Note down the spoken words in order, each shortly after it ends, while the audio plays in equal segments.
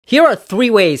Here are 3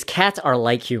 ways cats are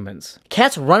like humans.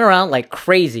 Cats run around like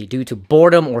crazy due to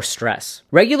boredom or stress.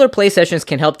 Regular play sessions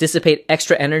can help dissipate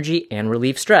extra energy and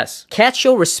relieve stress. Cats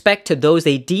show respect to those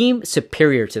they deem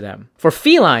superior to them. For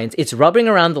felines, it's rubbing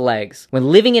around the legs. When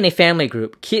living in a family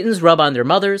group, kittens rub on their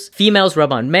mothers, females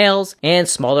rub on males, and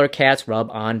smaller cats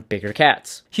rub on bigger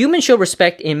cats. Humans show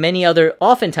respect in many other,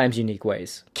 oftentimes unique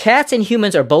ways. Cats and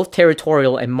humans are both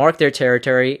territorial and mark their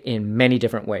territory in many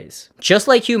different ways. Just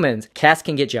like humans, cats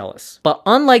can get jealous. But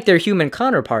unlike their human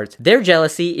counterparts, their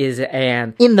jealousy is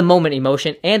an in-the-moment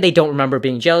emotion and they don't remember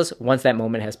being jealous once that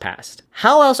moment has passed.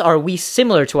 How else are we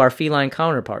similar to our feline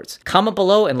counterparts? Comment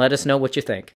below and let us know what you think.